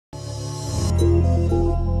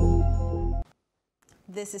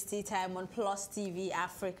This is Tea Time on Plus TV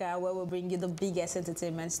Africa, where we bring you the biggest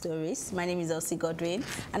entertainment stories. My name is Elsie Godwin,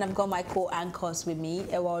 and I've got my co-anchors with me,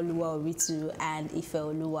 Ewaoluwa, Oritu, and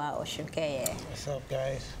Ifeoluwa, Osunkeye. What's up,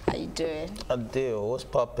 guys? How you doing? I do. What's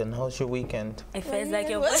poppin'? How's your weekend? It feels like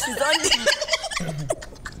your voice is on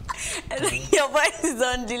the your voice is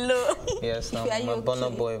on the low. Yes, now my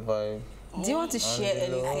Burna Boy vibe. Do you want to share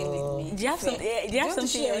anything with me? Do you have some? Do you have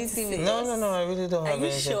something you want to say? No, I really don't have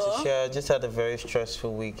anything sure? to share. I just had a very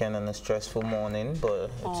stressful weekend and a stressful morning, but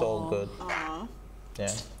it's all good.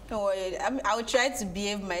 Yeah. Don't worry, I will try to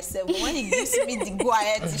behave myself, but when he gives me the go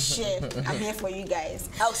ahead to share, I'm here for you guys.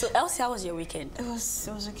 Oh, so Elsie, how was your weekend? It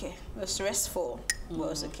was okay. It was stressful, but it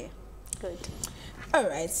was okay. Good. All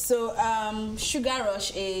right, so Sugar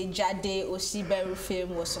Rush, a Jade Osiberu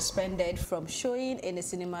film, was suspended from showing in the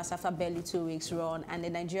cinemas after barely 2 weeks run, and the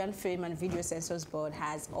Nigerian Film and Video Censors Board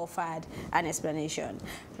has offered an explanation.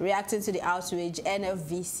 Reacting to the outrage,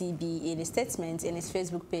 NFVCB, in a statement in its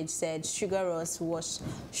Facebook page, said Sugar Rush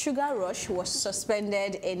was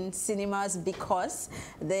suspended in cinemas because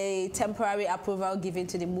the temporary approval given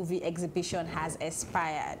to the movie exhibition has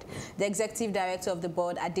expired. The executive director of the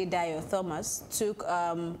board, Adedayo Thomas, took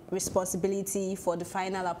responsibility for the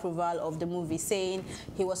final approval of the movie, saying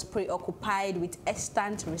he was preoccupied with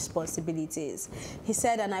extant responsibilities. He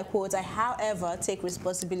said, and I quote, "I, however, take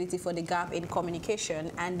responsibility for the gap in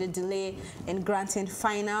communication and the delay in granting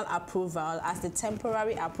final approval, as the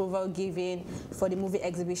temporary approval given for the movie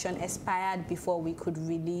exhibition expired before we could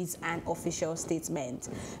release an official statement.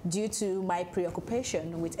 Due to my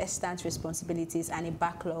preoccupation with extant responsibilities and a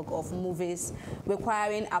backlog of movies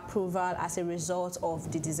requiring approval as a result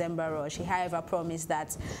of the December rush." He, however, promised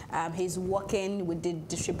that he's working with the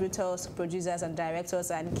distributors, producers, and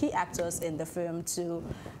directors and key actors in the film to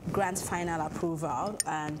grant final approval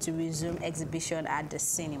and to resume exhibition at the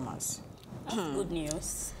cinemas. Good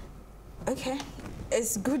news. Okay,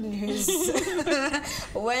 it's good news.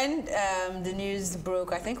 When the news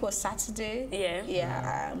broke, I think it was Saturday.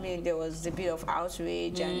 Yeah. I mean, there was a bit of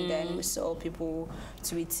outrage, and then we saw people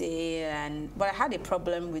tweeting, but I had a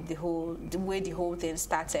problem with the way the whole thing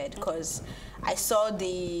started, because I saw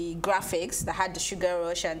the graphics that had the Sugar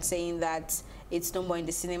Rush and saying that it's no more in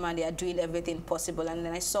the cinema and they are doing everything possible, and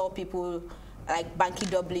then I saw people like Banky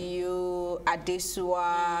W,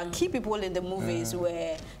 Adesua, key people in the movies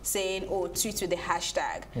were saying, "Oh, tweet with the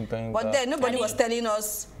hashtag." But then nobody was telling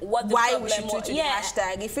us why we should tweet with the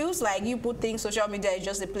hashtag. It feels like you put things, social media is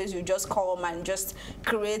just a place you just come and just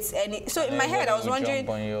create any. So in my head, I was wondering,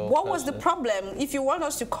 what was the problem? If you want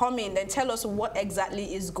us to come in, then tell us what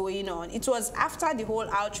exactly is going on. It was after the whole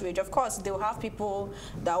outrage. Of course, they will have people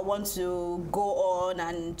that want to go on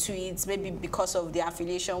and tweet, maybe because of their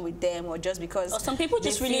affiliation with them or just because. Or some people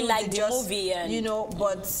just really like the movie, and you know,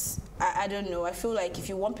 but I don't know. I feel like if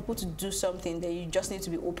you want people to do something, then you just need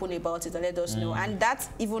to be open about it and let us know. And that's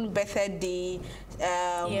even better the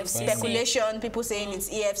speculation. People saying it's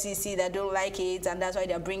EFCC that don't like it, and that's why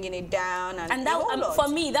they're bringing it down. And that, for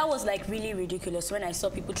me, that was like really ridiculous when I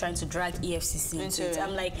saw people trying to drag EFCC into it.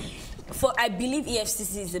 I'm like, I believe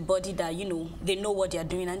EFCC is a body that, you know, they know what they're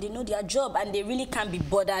doing and they know their job, and they really can't be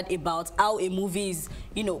bothered about how a movie is,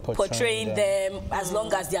 you know, portraying them, as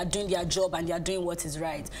long as they are doing their job and they are doing what is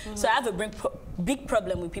right. So I have a big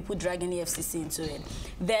problem with people dragging EFCC into it.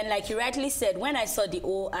 Then, like you rightly said, when I saw the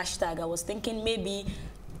old hashtag, I was thinking maybe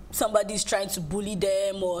somebody's trying to bully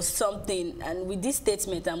them or something, and with this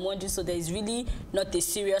statement I'm wondering, so there is really not a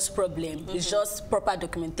serious problem. It's just proper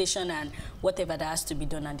documentation and whatever that has to be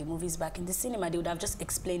done, and the movie's back in the cinema. They would have just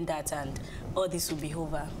explained that and all this would be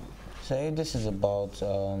over. So this is about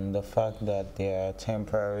the fact that their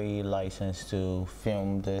temporary license to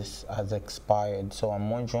film this has expired. So I'm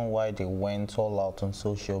wondering why they went all out on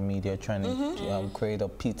social media trying to create a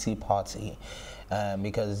pity party.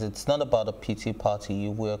 Because it's not about a pity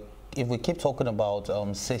party. If we keep talking about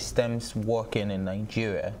systems working in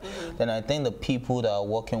Nigeria, then I think the people that are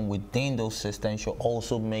working within those systems should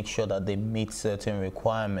also make sure that they meet certain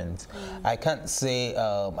requirements. I can't say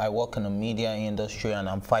I work in the media industry and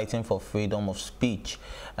I'm fighting for freedom of speech,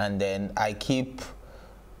 and then I keep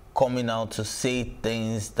coming out to say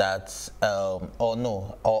things that,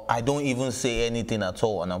 or I don't even say anything at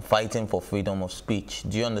all, and I'm fighting for freedom of speech.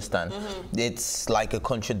 Do you understand? It's like a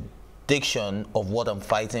contradiction of what I'm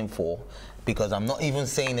fighting for. because I'm not even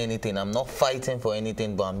saying anything. I'm not fighting for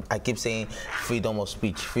anything, but I keep saying freedom of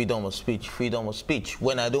speech, freedom of speech, freedom of speech,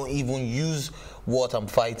 when I don't even use what I'm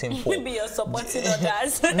fighting for. Maybe you're supporting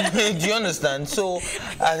others. Do you understand? So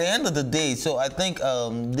at the end of the day, so I think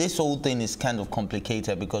this whole thing is kind of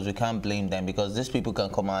complicated because we can't blame them, because these people can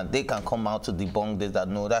come out, they can come out to debunk this, that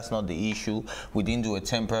no, that's not the issue. We didn't do a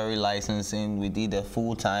temporary licensing, we did a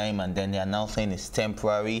full-time, and then they are now saying it's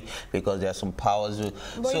temporary because there are some powers. But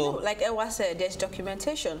so, you know, like Ewa said, there's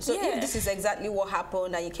documentation. So if this is exactly what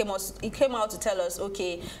happened, and he came out to tell us,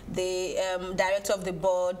 okay, the director of the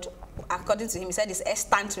board, according to him, he said it's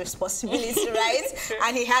extant responsibility, right?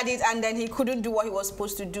 And he had it, and then he couldn't do what he was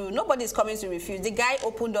supposed to do. Nobody is coming to refuse. The guy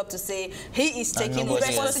opened up to say he is taking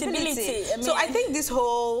responsibility. So I think this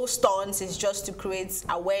whole stunt is just to create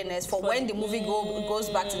awareness for when the movie goes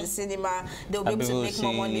back to the cinema, they'll be able to make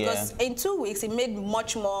more money. Because in 2 weeks, it made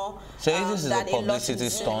much more. So if this is a publicity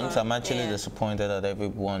stunt, I'm actually disappointed that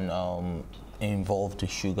everyone involved the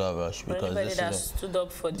Sugar Rush, because this that stood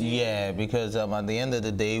up for the because at the end of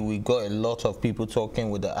the day, we got a lot of people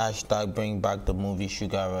talking with the hashtag bring back the movie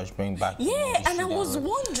Sugar Rush, bring back the movie and Sugar I was Rush.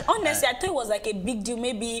 wondering, honestly, I thought it was like a big deal,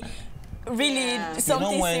 maybe really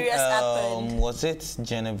something serious happened. Was it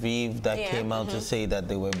Genevieve that came out to say that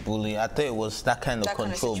they were bullying? I thought it was that kind of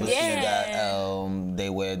control, that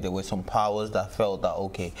there were some powers that felt that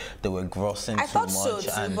okay, they were grossing too much. I thought so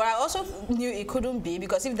too, but I also knew it couldn't be,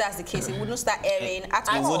 because if that's the case, it wouldn't start airing at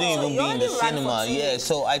all. It wouldn't even be in the cinema.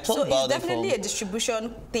 So I thought about it. It's definitely a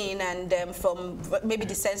distribution thing, and from maybe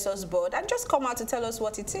the censors board, and just come out to tell us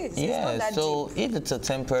what it is. So if it's a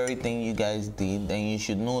temporary thing you guys did, then you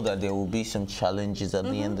should know that there will be some challenges at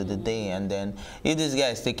the end of the day. And then if this guy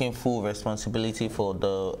is taking full responsibility for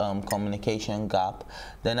the communication gap,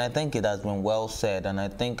 then I think it has been well said, and I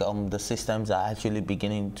think the systems are actually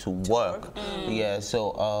beginning to work.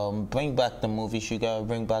 So bring back the movie Sugar,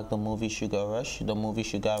 bring back the movie Sugar Rush, the movie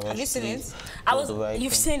Sugar Rush. Have you seen it?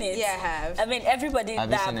 You've seen it? Yeah, I have. I mean, everybody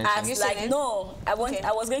that asked, like, no, I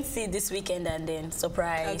was going to see it this weekend, and then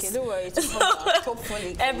surprise. Okay, don't worry.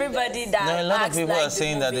 Hopefully. Everybody that a lot of people are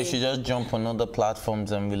saying that they should just jump on other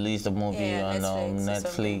platforms and release the movie on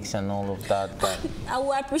Netflix and all of that. I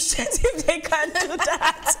would appreciate if they can do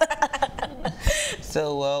that.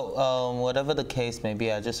 So, well, whatever the case may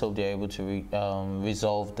be, I just hope they're able to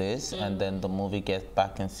resolve this, and then the movie gets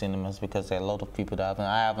back in cinemas, because there are a lot of people that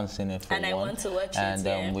I haven't seen it for I want to watch it.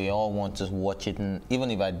 And we all want to watch it, and even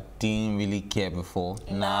if I didn't really care before,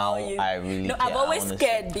 now I really care. I've always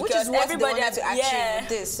scared, because everybody has to achieve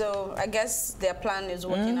this. So I guess their plan is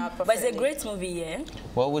working out perfectly. But it's a great movie,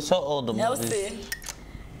 Well, we saw all the movies. Elsie.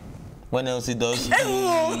 When Elsie does, they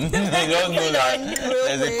don't know that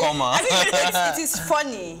there's a comma. I mean, it is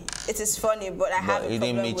funny. It is funny, but I have a problem with... It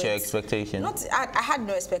didn't meet your expectation? I had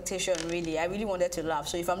no expectation, really. I really wanted to laugh.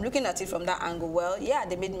 So if I'm looking at it from that angle, well, yeah,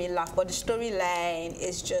 they made me laugh. But the storyline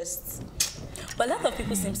is just... But a lot of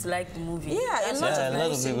people seem to like the movie. Yeah, a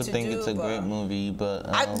lot of people think it's a great movie, but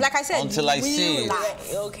like I said, until I see it,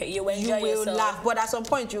 okay, you enjoy yourself. You will laugh, but at some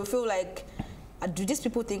point you feel like, do these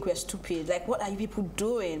people think we're stupid? Like, what are you people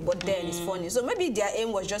doing? But then it's funny. So maybe their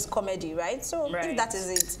aim was just comedy, right? So if that is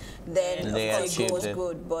it, then of course it goes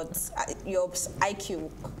good. But your IQ,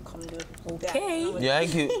 come do. Okay. Your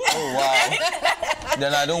IQ. Oh wow.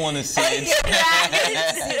 Then I don't want to see it. You need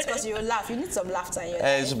to see it because you will laugh. You need some laughter in your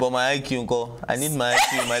life. But my IQ, go. I need my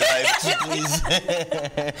IQ in my life too, please.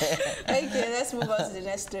 Okay, let's move on to the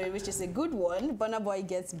next story, which is a good one. Burna Boy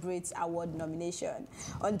gets Brit Award nomination.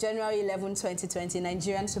 On January 11, 2020,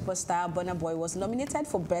 Nigerian superstar Burna Boy was nominated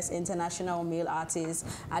for Best International Male Artist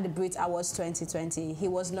at the Brit Awards 2020. He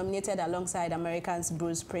was nominated alongside Americans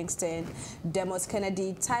Bruce Springsteen, Dermot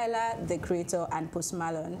Kennedy, Tyler, the Creator, and Post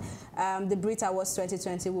Malone. The Brit Awards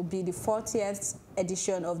 2020 will be the 40th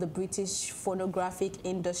edition of the British Phonographic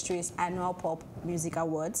Industry's annual Pop Music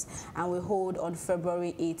Awards, and will hold on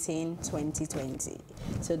February 18, 2020.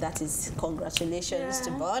 So that is congratulations to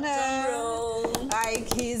Burna.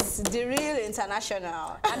 Like, he's the real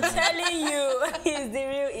international. I'm telling you, he's the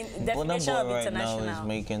real definition of international. Right now is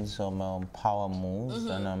making some power moves,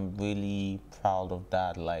 and I'm really proud of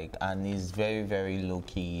that. Like, and he's very, very low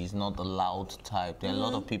key. He's not the loud type. There are a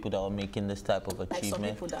lot of people that are making this type of achievement, like some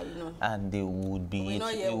people that you know, and they would be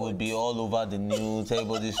it would be all over the news.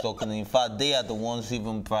 Everybody's talking. In fact, they are the ones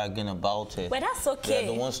even bragging about it. But that's okay.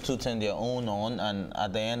 They're the ones tooting their own on, and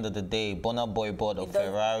at the end of the day, Burna Boy bought a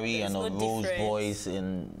Ferrari and a Rolls Royce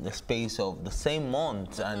in the space of the same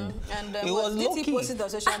month, and it was lucky. He posted on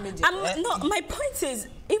social media No, my point is,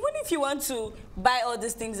 even if you want to buy all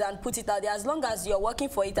these things and put it out there, as long as you're working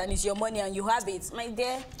for it and it's your money and you have it, my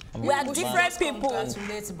dear, we are different people.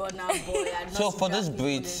 So for this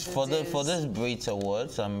Brits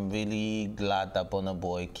Awards, I'm really glad that Burna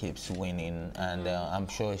Boy keeps winning, and I'm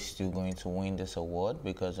sure he's still going to win this award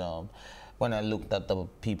because when I looked at the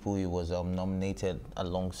people he was nominated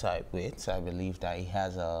alongside with, I believe that he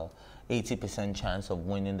has a 80% chance of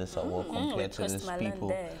winning this award compared to these people.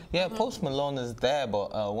 There. Yeah, Post Malone is there,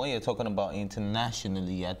 but when you're talking about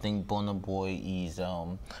internationally, I think Burna Boy is,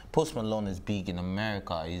 Post Malone is big in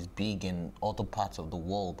America, he's big in other parts of the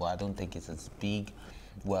world, but I don't think it's as big.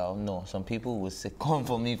 Well, no, some people will say, come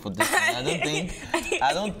for me for this one. I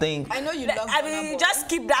don't think. I know you love Burna Boy. Just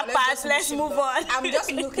keep that part, let's move on. I'm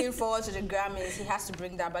just looking forward to the Grammys. He has to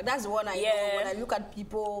bring that back. That's the one I know. When I look at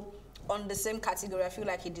people on the same category, I feel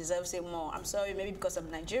like he deserves it more. I'm sorry, maybe because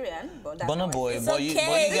I'm Nigerian, but that's Burna Boy. But you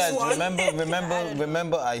guys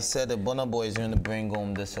remember I said that Burna Boy is going to bring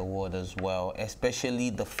home this award as well, especially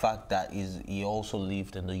the fact that he also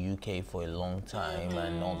lived in the UK for a long time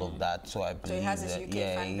and all of that. So I believe he has his UK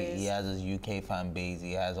fan base. He has his UK fan base.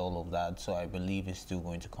 He has all of that. So I believe it's still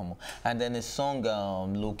going to come on. And then his song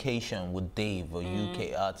Location with Dave, a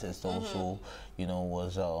UK artist, also, you know,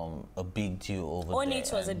 was a big deal over there.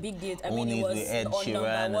 It was a big deal. I mean, it was with Ed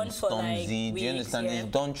Sheeran and Stormzy. Do you understand? He's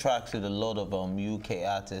done tracks with a lot of UK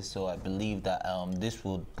artists, so I believe that this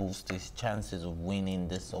will boost his chances of winning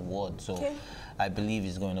this award. So I believe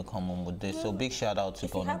he's going to come on with this. So big shout out to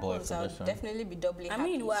Burna Boy for this one. Definitely be doubly happy. I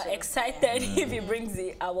mean, we're excited if he brings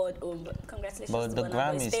the award home. But congratulations but to the Burna Boy.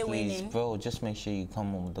 Grammys, Stay please, winning. bro. Just make sure you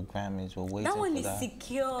come on with the Grammys. We're waiting for that. That one is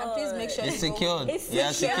secure. And please make sure it's secured. It's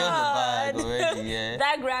secured the bag already. Yeah.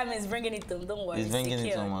 That Grammy is bringing it home. Don't worry. He's bringing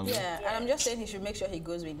it home. Yeah, and I'm just saying he should make sure he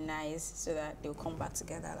goes with Nice so that they'll come back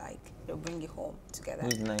together. Like they'll bring it home together.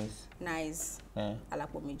 Who's Nice? Nice. Yeah.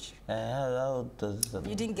 Alakpomiji. How does that?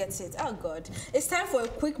 You didn't get it. Oh God! It's time for a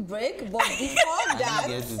quick break, but before that,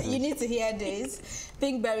 you need to hear this.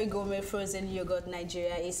 Pinkberry Gourmet Frozen Yogurt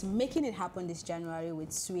Nigeria is making it happen this January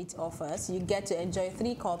with sweet offers. You get to enjoy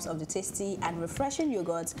 3 cups of the tasty and refreshing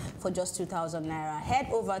yogurt for just 2,000 naira. Head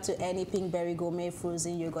over to any Pinkberry Gourmet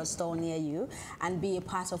Frozen Yogurt store near you and be a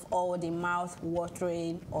part of all the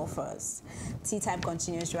mouth-watering offers. Tea time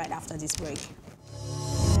continues right after this break.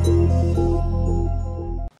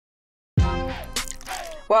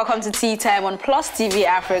 Welcome to Tea Time on Plus TV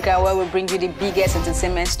Africa, where we bring you the biggest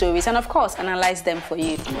entertainment stories and, of course, analyze them for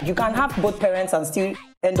you. You can have both parents and still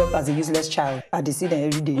end up as a useless child. I see them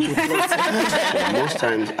every day. Most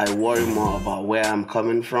times I worry more about where I'm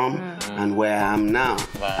coming from and where I am now,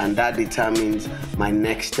 and that determines my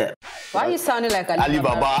next step. Why are you sounding like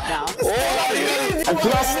Alibaba now?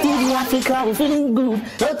 Plus TV Africa, we're feeling good.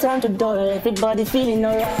 No time to dull, everybody feeling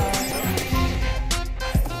alright.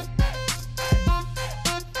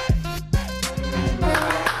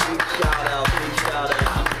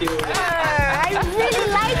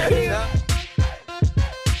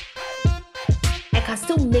 I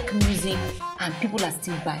still make music and people are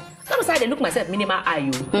still buying. Sometimes I look myself minimal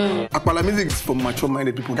IU. Akpala music is for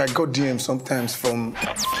mature-minded people. I got DMs sometimes from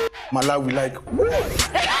Malawi, like,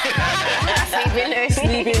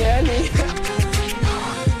 Sleeping early.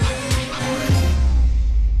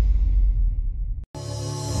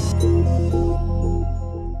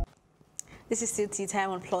 This is still Tea Time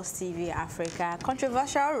on Plus TV Africa.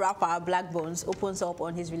 Controversial rapper Black Bones opens up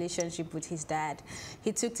on his relationship with his dad.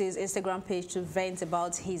 He took to his Instagram page to vent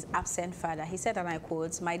about his absent father. He said, and I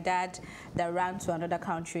quote, "My dad that ran to another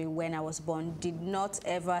country when I was born didn't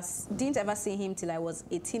ever see him till I was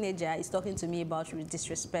a teenager. He's talking to me about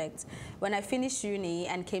disrespect. When I finished uni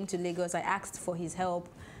and came to Lagos, I asked for his help.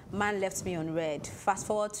 Man left me on red. Fast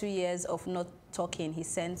forward 2 years of not talking, he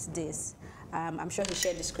sends this." I'm sure he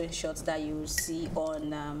shared the screenshots that you see on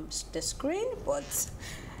the screen, but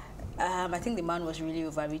I think the man was really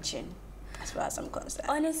overreaching as far as I'm concerned.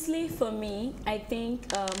 Honestly, for me, I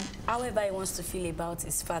think however he wants to feel about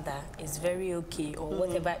his father is very okay, or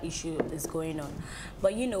whatever issue is going on.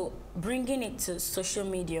 But, you know, bringing it to social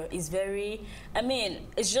media is very, I mean,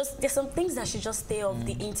 it's just, there's some things that should just stay off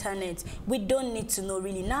the internet. We don't need to know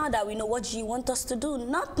really. Now that we know what you want us to do,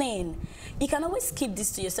 nothing. You can always keep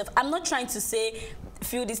this to yourself. I'm not trying to say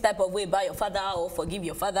feel this type of way about your father or forgive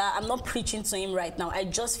your father. I'm not preaching to him right now. I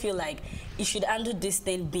just feel like you should handle this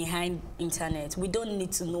thing behind internet. We don't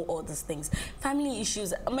need to know all these things. Family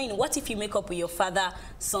issues, I mean, what if you make up with your father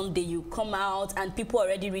someday, you come out and people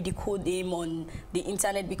already ridiculed him on the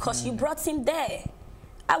internet because you brought him there?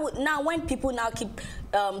 Now, when people now keep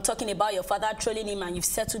talking about your father trolling him and you've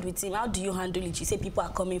settled with him, how do you handle it? You say people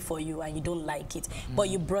are coming for you and you don't like it, but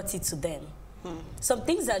you brought it to them. Some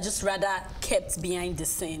things are just rather kept behind the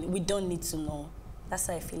scene. We don't need to know. That's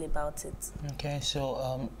how I feel about it. Okay,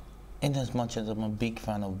 so in as much as I'm a big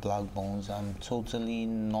fan of Black Bones, I'm totally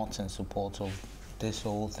not in support of this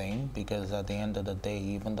whole thing, because at the end of the day,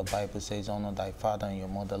 even the Bible says honor thy father and your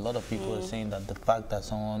mother. A lot of people are saying that the fact that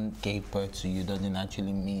someone gave birth to you doesn't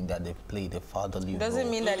actually mean that they played a fatherly role.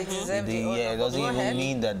 Doesn't mean that they deserve the honor. Yeah, it doesn't even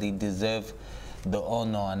mean that they deserve the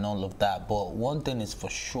honor and all of that. But one thing is for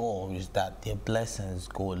sure is that their blessings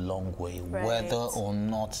go a long way, whether or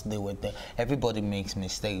not they were there. Everybody makes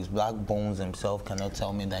mistakes. Black Bones himself cannot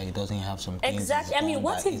tell me that he doesn't have some things. Exactly. I mean,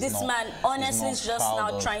 what if this man honestly is just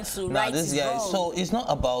now trying to right his wrong? So it's not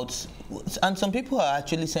about, and some people are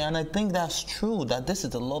actually saying, and I think that's true, that this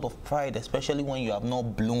is a lot of pride, especially when you have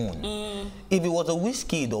not blown. If it was a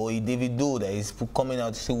Wizkid or a Davido that is coming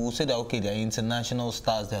out, we'll say that, okay, they're international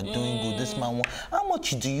stars, they're doing good. This man, how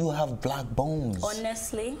much do you have Black Bones?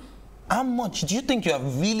 Honestly. How much do you think you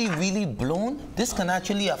have really blown? This can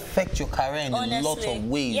actually affect your career in a lot of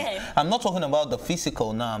ways. Yeah. I'm not talking about the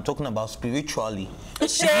physical now, I'm talking about spiritually. Do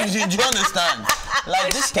you understand?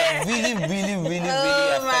 Like, this can really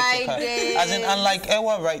affect your career. As in, and like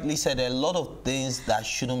Ewa rightly said, there are a lot of things that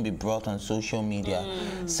shouldn't be brought on social media.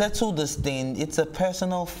 Settle this thing. It's a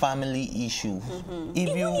personal family issue.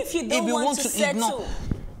 If you don't want to settle,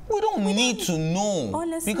 we don't need to know.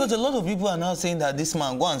 Honestly. Because a lot of people are now saying that this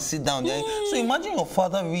man, go and sit down there. So imagine your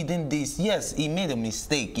father reading this. Yes, he made a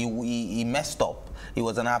mistake. He messed up. He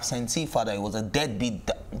was an absentee father. He was a deadbeat.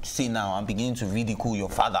 See, now I'm beginning to ridicule your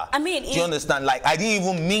father. I mean, do you understand? Like, I didn't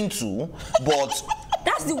even mean to, but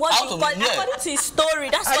that's the word you call it. According to his story,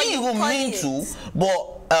 that's what you call it. I didn't even mean to,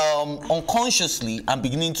 but unconsciously, I'm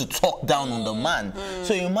beginning to talk down on the man.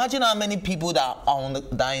 So imagine how many people that are,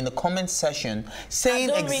 that are in the comment section saying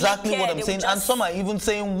exactly what I'm saying, and some are even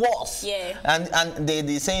saying worse. Yeah. And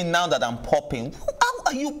they're saying now that I'm popping. How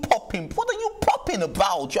are you popping? What are you popping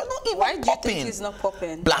about? You're not even Why do you popping. think he's not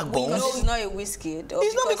popping? Black Bones. Because it's not a Wizkid.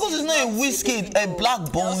 It's not because it's not a Wizkid. A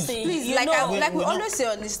Black Bones. Please, you like know, we always say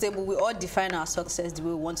on this table, we all define our success the way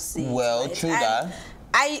we want to see it. Well, right? true And that.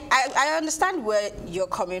 I understand where you're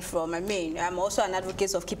coming from. I mean, I'm also an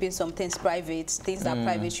advocate of keeping some things private. Things that are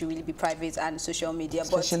private should really be private, and social media.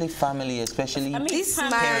 Especially family, especially this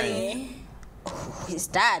man, his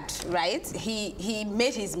dad, right? He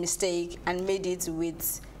made his mistake and made it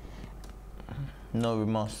with no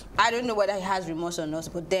remorse. I don't know whether he has remorse or not,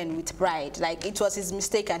 but then with pride. Like, it was his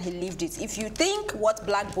mistake and he lived it. If you think what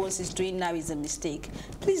Black Bones is doing now is a mistake,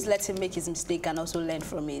 please let him make his mistake and also learn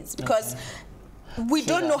from it. Because we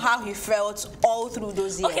don't know how he felt all through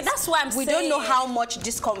those years. Okay, that's why I'm saying. We don't know how much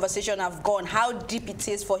this conversation have gone, how deep it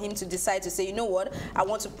is for him to decide to say, you know what, I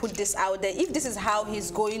want to put this out there. If this is how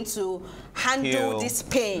he's going to handle this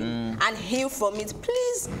pain and heal from it,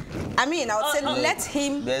 please, I mean, I would say let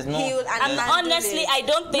him heal and handle honestly, it. I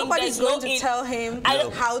don't think nobody's going to tell him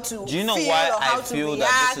how to do you know feel why or how I to feel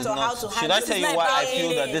react that this is or how not, to handle. should I tell you why I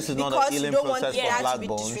feel that this is not a healing process for Black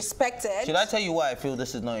Bones? Disrespected. Should I tell you why I feel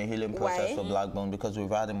this is not a healing process Why? for Black Bones? Because we've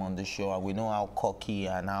had him on the show and we know how cocky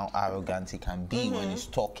and how arrogant he can be when he's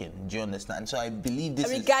talking. Do you understand? So I believe this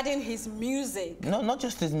regarding his music. No, not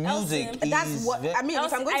just his music. That's what I mean.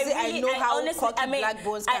 If I'm going to say I know how cocky Black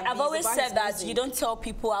Bones can be. I've always said that you don't tell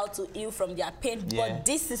people how to heal from their pain, but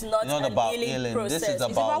this is not an about healing process. This is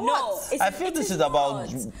about what? I feel this is about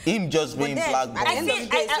him just being Black Bones. At the end of the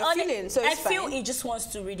day, I feel he just wants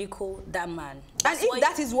to ridicule that man. And if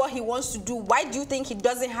that is what he wants to do, why do you think he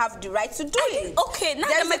doesn't have the right to do it? Okay, now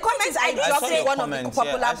there's a comment I dropped in one of the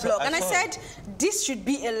popular blog, and I said this should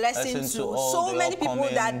be a lesson to so many people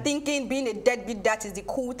that are thinking being a deadbeat, that is the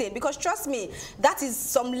cool thing. Because trust me, that is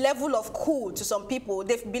some level of cool to some people.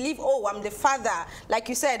 They believe, oh, I'm the father, like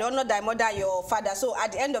you said, honor thy mother, your father. So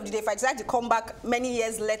at the end of the day, if I decide to come back many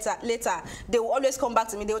years later, they will always come back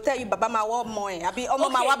to me. They will tell you, Baba ma wa moe, abi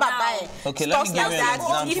omo ma wa baba. Okay, let me give you an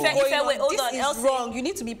example. This is wrong. You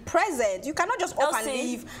need to be present. You cannot just up and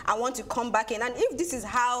leave and want to come back in. And if this is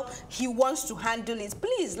how he wants to handle it,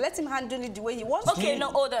 please let him handle it the way he wants to. Okay,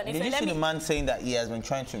 no, hold on. Did you see the man saying that he has been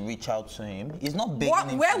trying to reach out to him? He's not begging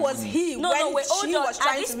him. Where was he when she was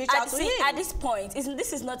trying to reach out to him? At this point,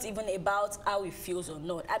 this is not even about how he feels or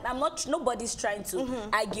not. I'm not. Nobody's trying to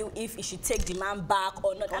argue if he should take the man back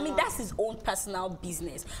or not. I mean, that's his own personal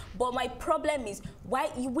business. But my problem is why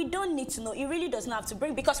we don't need to know. He really doesn't have to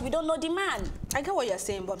bring, because we don't know the man. I get what you're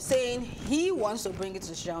saying, but I'm saying he wants to bring it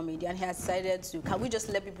to social media and he has decided to. Can we just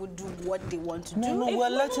let people do what they want to do? No, we're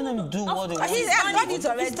letting him do what they want to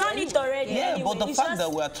do. He's done it already. Yeah, anyway, but the fact that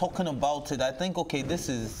we're talking about it, I think, okay, this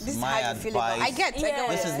is my advice. I get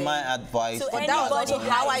this is my advice. So but that was also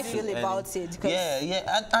how I feel about it.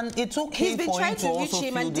 Yeah, and it's okay for him to also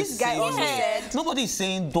feel and this guy also said... Nobody's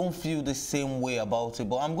saying don't feel the same way about it,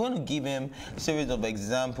 but I'm going to give him a series of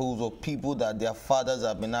examples of people that their fathers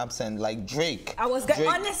have been absent, like Drake. Honestly,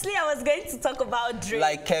 I was going to talk about Drake.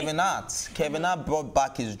 Like Kevin Hart. Kevin Hart brought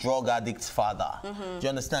back his drug addict's father. Do you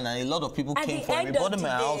understand? And a lot of people came for him. He bought him a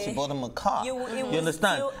house, he bought him a car. You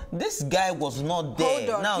understand? This guy was not there. Hold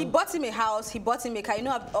on. Now, he bought him a house, he bought him a car. You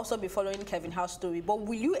know, I've also been following Kevin Hart's story, but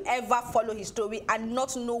will you ever follow his story and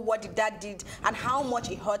not know what the dad did and how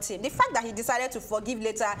much it hurt him? The fact that he decided to forgive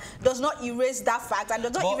later does not erase that fact and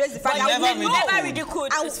does not erase the fact that he never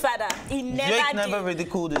ridiculed his father. He never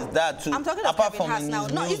ridiculed his dad too. I'm talking apart from his now.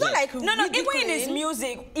 No, it's not like even in his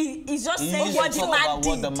music, he's just saying what the man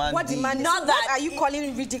did. What the man not that are you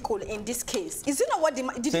calling ridicule in this case? Is it not what the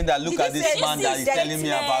man did? Saying that look at this man that is telling me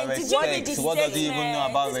about respect. What does he even know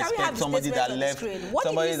about respect? Somebody that left.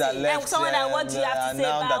 Somebody that left. Someone that what do you have to say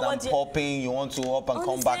now that I'm popping, you want to up and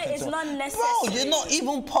come back into. It's not necessary. Bro, you're not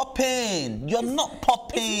even popping. You're not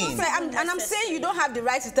popping. And I'm saying you don't have the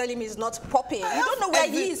right to tell him he's not popping. You don't know where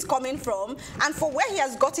he is coming from, and for where he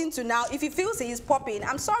has gotten to now. If he feels he is popping,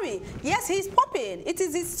 I'm sorry. Yes, he's popping. It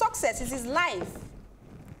is his success. It's his life.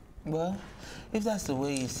 Well, if that's the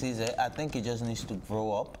way he sees it, I think he just needs to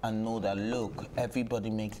grow up and know that, look, everybody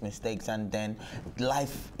makes mistakes, and then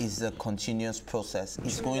life is a continuous process.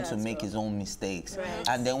 He's going to make his own mistakes. Right.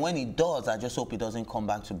 And then when he does, I just hope he doesn't come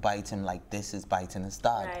back to bite him like this is biting his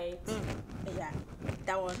dad. Right. Yeah,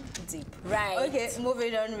 that one deep. Right. Okay,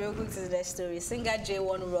 moving on real quick to the next story. Singer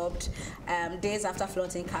J1 robbed days after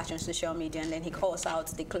flaunting cash on social media, and then he calls out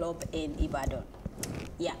the club in Ibadan.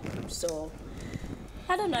 Yeah, so...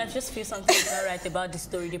 I don't know, I just feel something is not right about the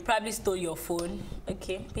story. They probably stole your phone.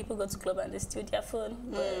 Okay, people go to club and they steal their phone.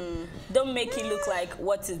 But don't make it look like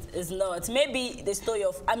what it is not. Maybe they stole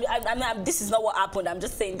your phone. I mean, this is not what happened. I'm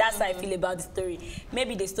just saying that's how I feel about the story.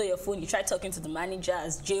 Maybe they stole your phone. You try talking to the manager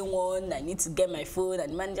as J1, I need to get my phone.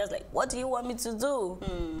 And the manager's like, what do you want me to do?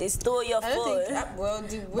 They stole your phone. Well,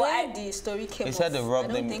 the way the story came They said they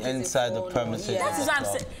robbed them inside the premises. Yeah. That is what I'm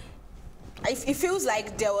saying. It feels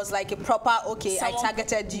like there was like a proper, okay, I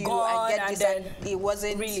targeted you, I get this, and it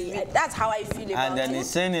wasn't really. That's how I feel about it. And then he's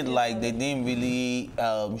saying it like they didn't really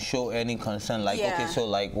show any concern, like, okay, so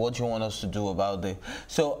like, what do you want us to do about it?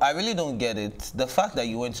 So I really don't get it. The fact that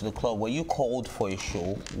you went to the club, were you called for a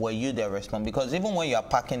show? Were you the response? Because even when you're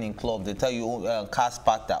parking in clubs, they tell you cars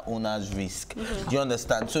parked at owner's risk. Do you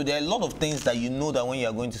understand? So there are a lot of things that you know that when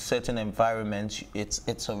you're going to certain environments,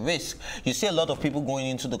 it's a risk. You see a lot of people going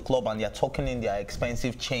into the club and they're talking in their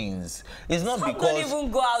expensive chains. It's not because don't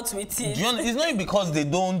even go out with it. It's not because they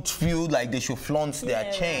don't feel like they should flaunt their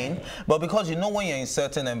chain, but because you know when you're in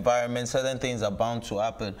certain environments, certain things are bound to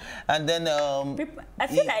happen. And then I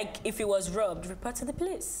feel like if it was robbed, report to the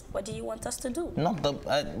police. What do you want us to do? Not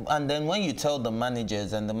the and then when you tell the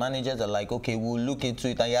managers, and the managers are like, okay, we'll look into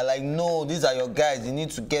it, and you're like, no, these are your guys, you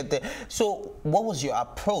need to get there. So what was your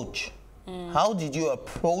approach? How did you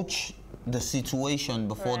approach the situation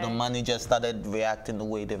before the manager started reacting the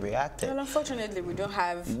way they reacted? Well, unfortunately, we don't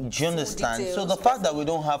have Do you understand? So the fact that we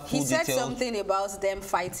don't have full details... He said something about them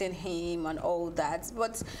fighting him and all that.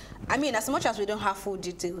 But, I mean, as much as we don't have full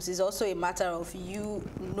details, it's also a matter of you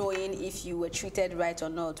knowing if you were treated right or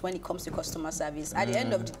not when it comes to customer service. At the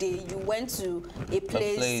end of the day, you went to a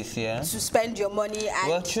place to spend your money. And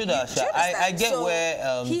well, true that. I get so where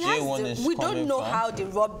J1 is we don't know how the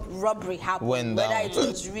robbery happened. Whether it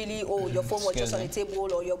was really, your phone was just on the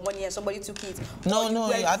table, or your money and somebody took it.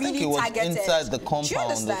 No, I think it was inside the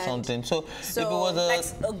compound or something. So if it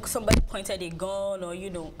was like somebody pointed a gun, or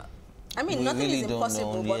I mean, nothing is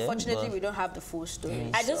impossible, but fortunately, we don't have the full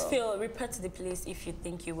story. I just feel report to the police if you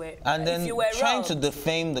think you were. And then trying robbed, to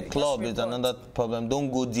defame the club is another problem.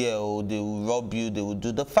 Don't go there, or they will rob you. They will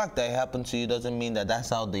do. The fact that it happened to you doesn't mean that that's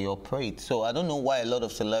how they operate. So I don't know why a lot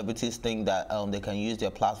of celebrities think that they can use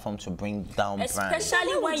their platform to bring down brands.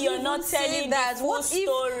 Especially when you're not telling that full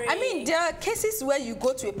story. I mean, there are cases where you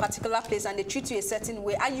go to a particular place and they treat you a certain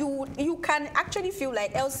way, and you can actually feel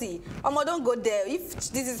like, Elsie, don't go there. If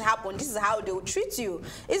this has happened, this is how they will treat you.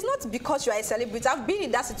 It's not because you are a celebrity. I've been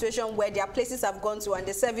in that situation where there are places I've gone to and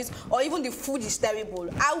the service or even the food is terrible.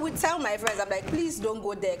 I would tell my friends, I'm like, please don't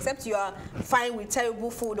go there except you are fine with terrible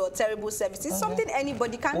food or terrible service. It's something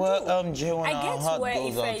anybody can do. I get where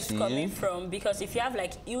Ife is coming from, because if you have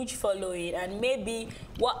like huge following and maybe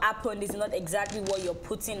what happened is not exactly what you're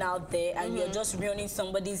putting out there and you're just ruining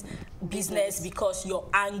somebody's business because you're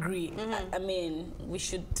angry. I mean, we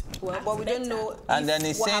should. Well, but we don't know. And then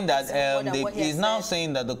he's saying that he's now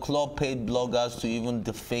saying that the club paid bloggers to even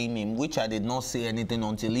defame him, which I did not say anything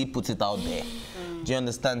until he put it out there. Do you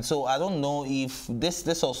understand? So I don't know if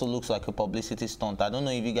this also looks like a publicity stunt. I don't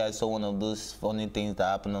know if you guys saw one of those funny things that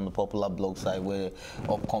happened on the popular blog site where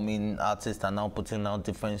upcoming artists are now putting out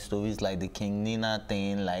different stories, like the King Nina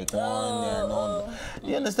thing, like one and all.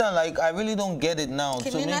 You understand? Like, I really don't get it now.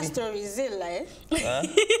 King so Nina maybe, story, is it lie?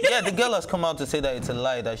 yeah, the girl has come out to say that it's a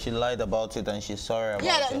lie, that she lied about it and she's sorry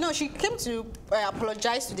about it. No, she came to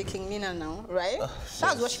apologize to the King Nina now, right?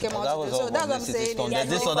 That's what she came out to do. So that's what I'm saying.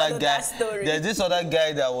 There's this other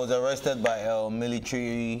guy that was arrested by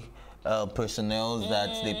military personnel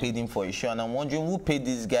that they paid him for a show, and I'm wondering who paid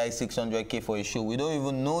this guy 600K for a show. We don't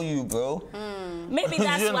even know you, bro. Maybe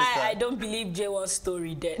that's why I don't believe J1's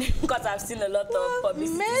story then, because I've seen a lot of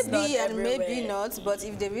publicity. Maybe and maybe not, but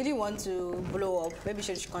if they really want to blow up, maybe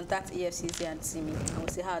she should contact EFCC and see me, and we'll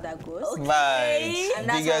see how that goes. Right. And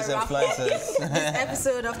that's biggest influencers. this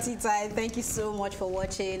episode of Tea Time. Thank you so much for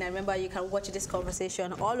watching. And remember, you can watch this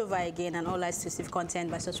conversation all over again and all exclusive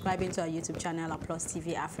content by subscribing to our YouTube channel at Plus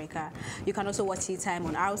TV Africa. You can also watch Tea Time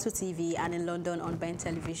on Oritu TV and in London on Ben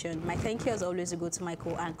Television. My thank you as always go to my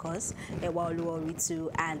co-anchors, Ewaoluwa, Oritu,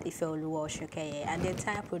 and Ifeoluwa, Osunkeye, and the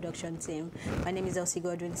entire production team. My name is Elsie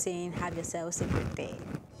Godwin saying have yourselves a great day.